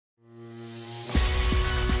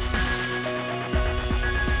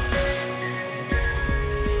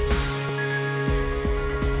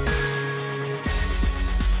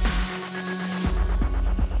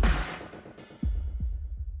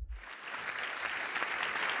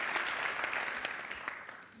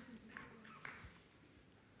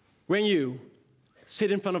When you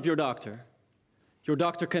sit in front of your doctor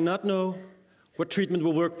cannot know what treatment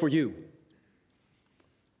will work for you.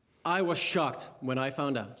 I was shocked when I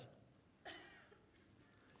found out.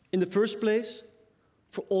 In the first place,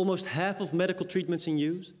 for almost half of medical treatments in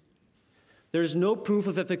use, there is no proof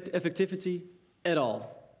of effectivity at all.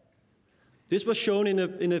 This was shown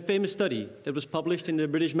in a famous study that was published in the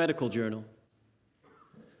British Medical Journal.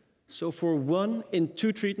 So for 1 in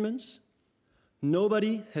 2 treatments,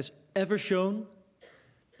 nobody has ever shown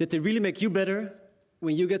that they really make you better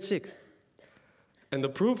when you get sick. And the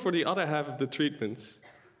proof for the other half of the treatments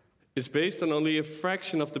is based on only a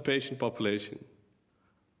fraction of the patient population.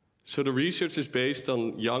 So the research is based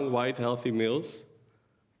on young, white, healthy males,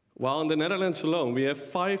 while in the Netherlands alone we have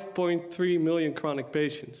 5.3 million chronic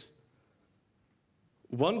patients,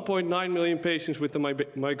 1.9 million patients with a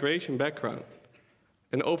migration background,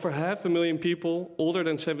 and over 500,000 people older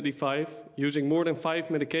than 75 using more than 5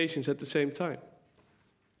 medications at the same time.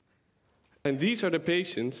 And these are the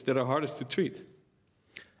patients that are hardest to treat.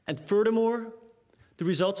 And furthermore, the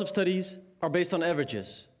results of studies are based on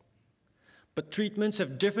averages. But treatments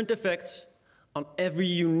have different effects on every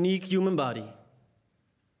unique human body.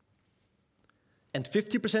 And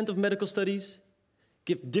 50% of medical studies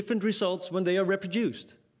give different results when they are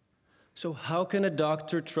reproduced. So how can a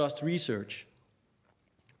doctor trust research?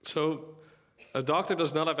 So a doctor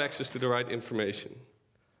does not have access to the right information.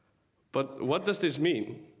 But what does this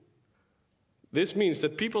mean? This means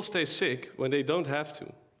that people stay sick when they don't have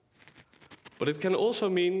to. But it can also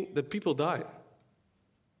mean that people die.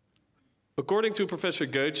 According to Professor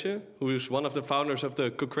Goethe, who is one of the founders of the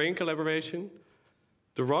Cochrane collaboration,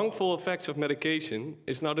 the wrongful effects of medication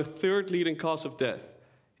is now the 3rd leading cause of death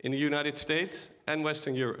in the United States and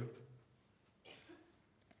Western Europe.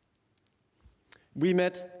 We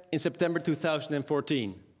met in September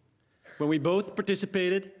 2014, when we both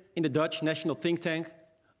participated in the Dutch national think tank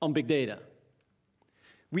on big data.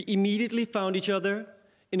 We immediately found each other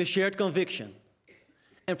in a shared conviction.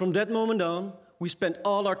 And from that moment on, we spent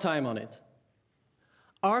all our time on it.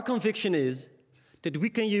 Our conviction is that we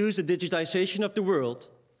can use the digitization of the world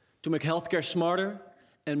to make healthcare smarter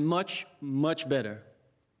and much, much better.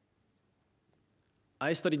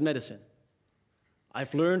 I studied medicine.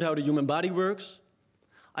 I've learned how the human body works.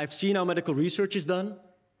 I've seen how medical research is done.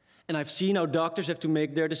 And I've seen how doctors have to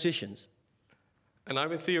make their decisions. And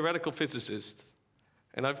I'm a theoretical physicist.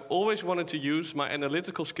 And I've always wanted to use my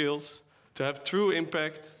analytical skills to have true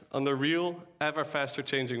impact on the real, ever faster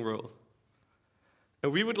changing world.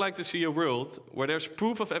 And we would like to see a world where there's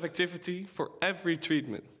proof of effectivity for every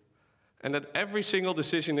treatment, and that every single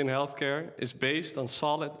decision in healthcare is based on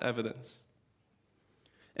solid evidence.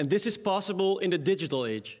 And this is possible in the digital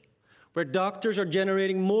age, where doctors are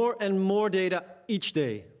generating more and more data each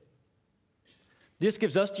day. This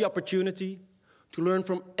gives us the opportunity to learn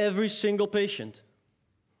from every single patient,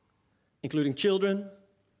 including children,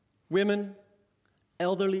 women,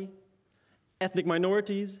 elderly, ethnic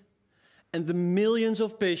minorities, and the millions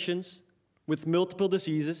of patients with multiple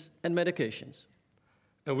diseases and medications.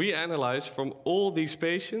 And we analyze from all these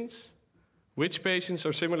patients which patients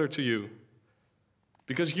are similar to you.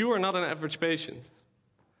 Because you are not an average patient.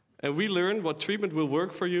 And we learn what treatment will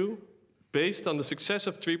work for you based on the success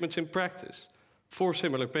of treatments in practice for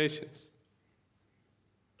similar patients.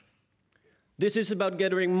 This is about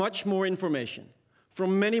gathering much more information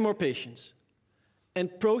from many more patients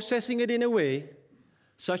and processing it in a way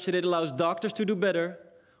such that it allows doctors to do better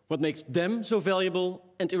what makes them so valuable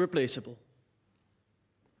and irreplaceable,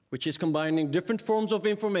 which is combining different forms of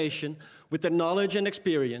information with their knowledge and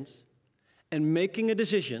experience and making a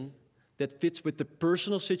decision that fits with the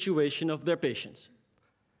personal situation of their patients.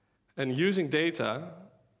 And using data,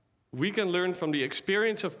 we can learn from the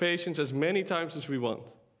experience of patients as many times as we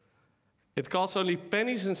want. It costs only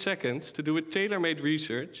pennies and seconds to do a tailor-made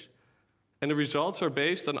research, and the results are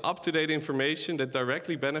based on up-to-date information that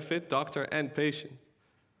directly benefit doctor and patient.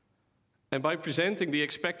 And by presenting the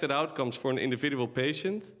expected outcomes for an individual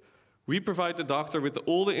patient, we provide the doctor with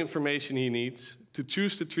all the information he needs to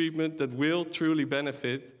choose the treatment that will truly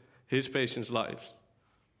benefit his patient's lives.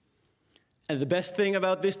 And the best thing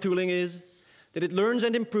about this tooling is that it learns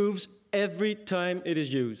and improves every time it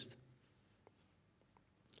is used.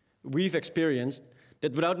 We've experienced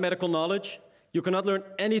that without medical knowledge, you cannot learn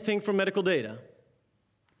anything from medical data.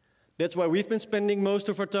 That's why we've been spending most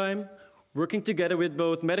of our time working together with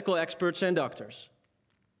both medical experts and doctors.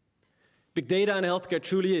 Big data in healthcare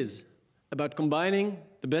truly is about combining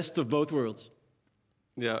the best of both worlds.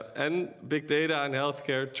 Yeah, and big data in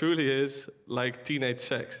healthcare truly is like teenage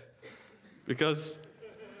sex. Because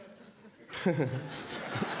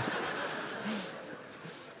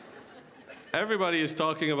Everybody is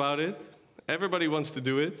talking about it. Everybody wants to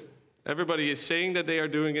do it. Everybody is saying that they are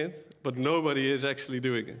doing it, but nobody is actually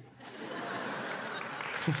doing it.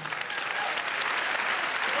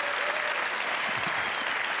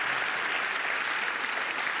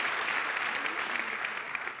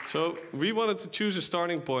 So we wanted to choose a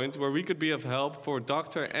starting point where we could be of help for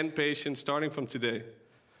doctor and patient starting from today.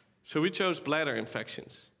 So we chose bladder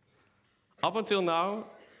infections. Up until now,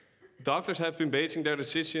 doctors have been basing their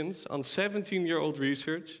decisions on 17-year-old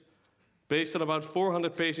research based on about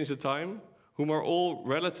 400 patients a time, whom are all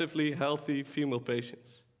relatively healthy female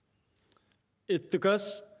patients. It took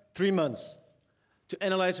us 3 months to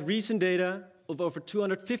analyze recent data of over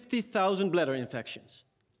 250,000 bladder infections,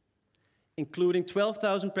 including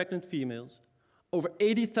 12,000 pregnant females, over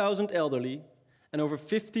 80,000 elderly, and over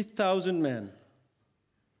 50,000 men.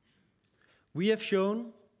 We have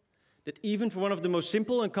shown that even for one of the most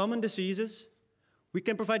simple and common diseases, we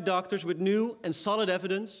can provide doctors with new and solid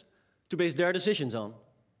evidence to base their decisions on.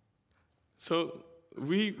 So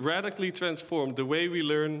we radically transformed the way we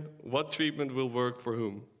learn what treatment will work for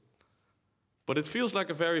whom. But it feels like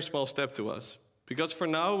a very small step to us, because for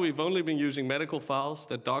now we've only been using medical files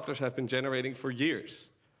that doctors have been generating for years.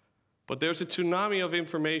 But there's a tsunami of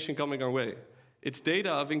information coming our way. It's data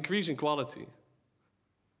of increasing quality.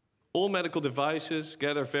 All medical devices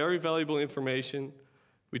gather very valuable information.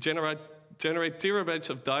 We generate terabytes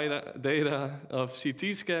of data of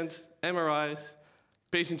CT scans, MRIs,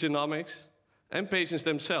 patient genomics, and patients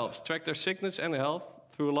themselves track their sickness and health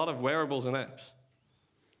through a lot of wearables and apps.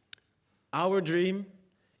 Our dream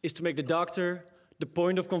is to make the doctor the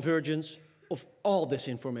point of convergence of all this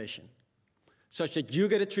information, such that you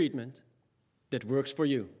get a treatment that works for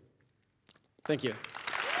you. Thank you.